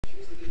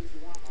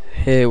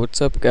Hey, what's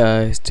up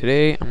guys?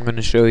 Today I'm going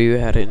to show you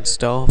how to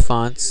install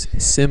fonts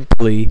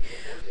simply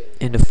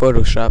into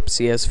Photoshop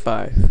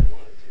CS5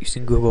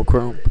 using Google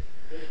Chrome.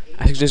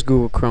 I suggest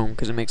Google Chrome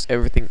because it makes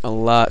everything a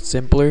lot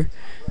simpler,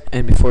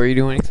 and before you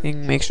do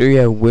anything, make sure you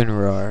have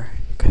WinRAR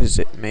because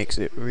it makes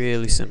it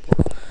really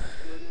simple.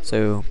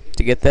 So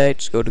to get that,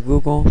 just go to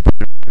Google, put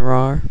in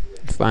WinRAR,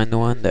 and find the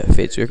one that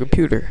fits your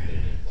computer.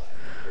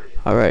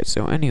 Alright,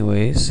 so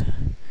anyways,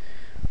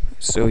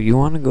 so you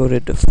want to go to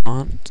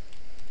defont.com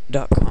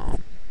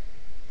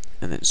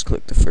and then just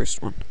click the first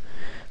one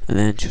and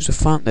then choose a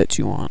font that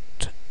you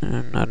want.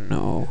 And I don't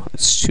know,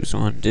 let's choose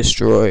one,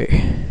 Destroy.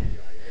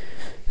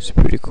 Some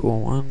pretty cool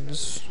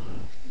ones.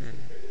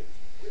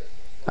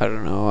 I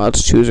don't know, I'll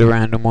just choose a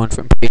random one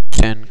from page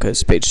 10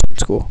 because page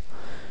 10's cool.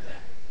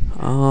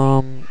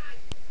 Blah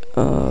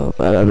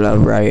blah blah,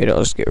 Riot,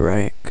 I'll just get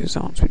Riot because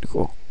that one's pretty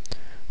cool.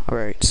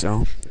 Alright,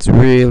 so it's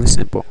really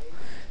simple.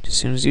 As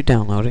soon as you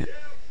download it,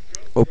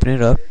 open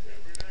it up.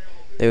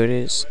 There it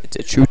is. It's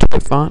a true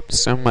type font.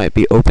 Some might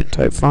be open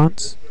type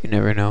fonts. You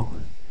never know.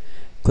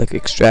 Click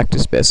extract to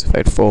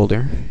specified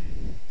folder.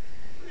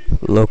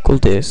 Local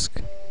disk.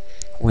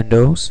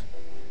 Windows.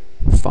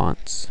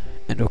 Fonts.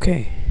 And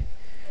OK.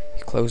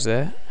 You close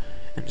that.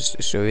 And just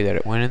to show you that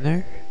it went in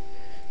there,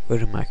 go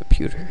to my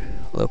computer.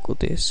 Local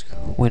disk.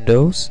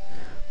 Windows.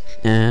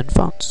 And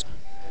fonts.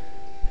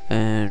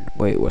 And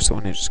wait, what's the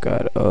one I just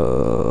got?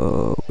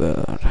 Oh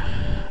god.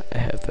 I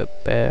have a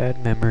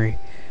bad memory.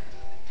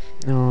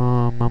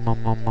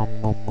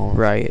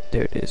 Riot,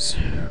 there it is.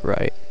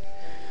 Riot.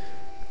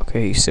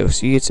 Okay, so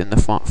see, it's in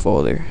the font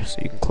folder, so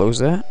you can close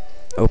that.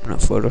 Open up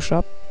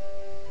Photoshop,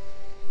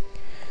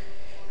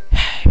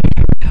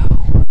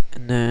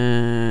 and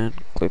then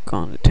click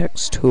on the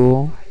text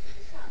tool.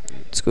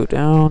 Let's go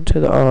down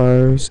to the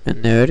R's,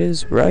 and there it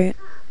is. Riot.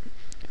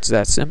 It's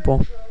that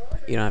simple.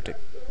 You don't have to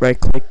right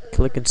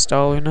click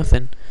install or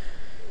nothing.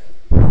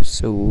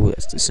 So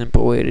that's the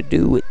simple way to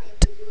do it.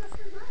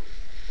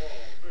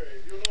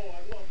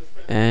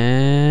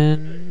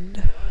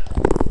 And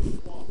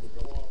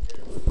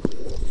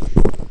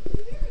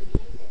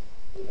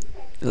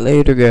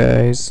later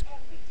guys,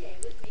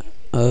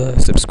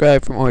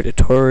 subscribe for more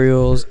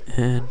tutorials,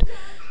 and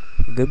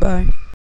goodbye.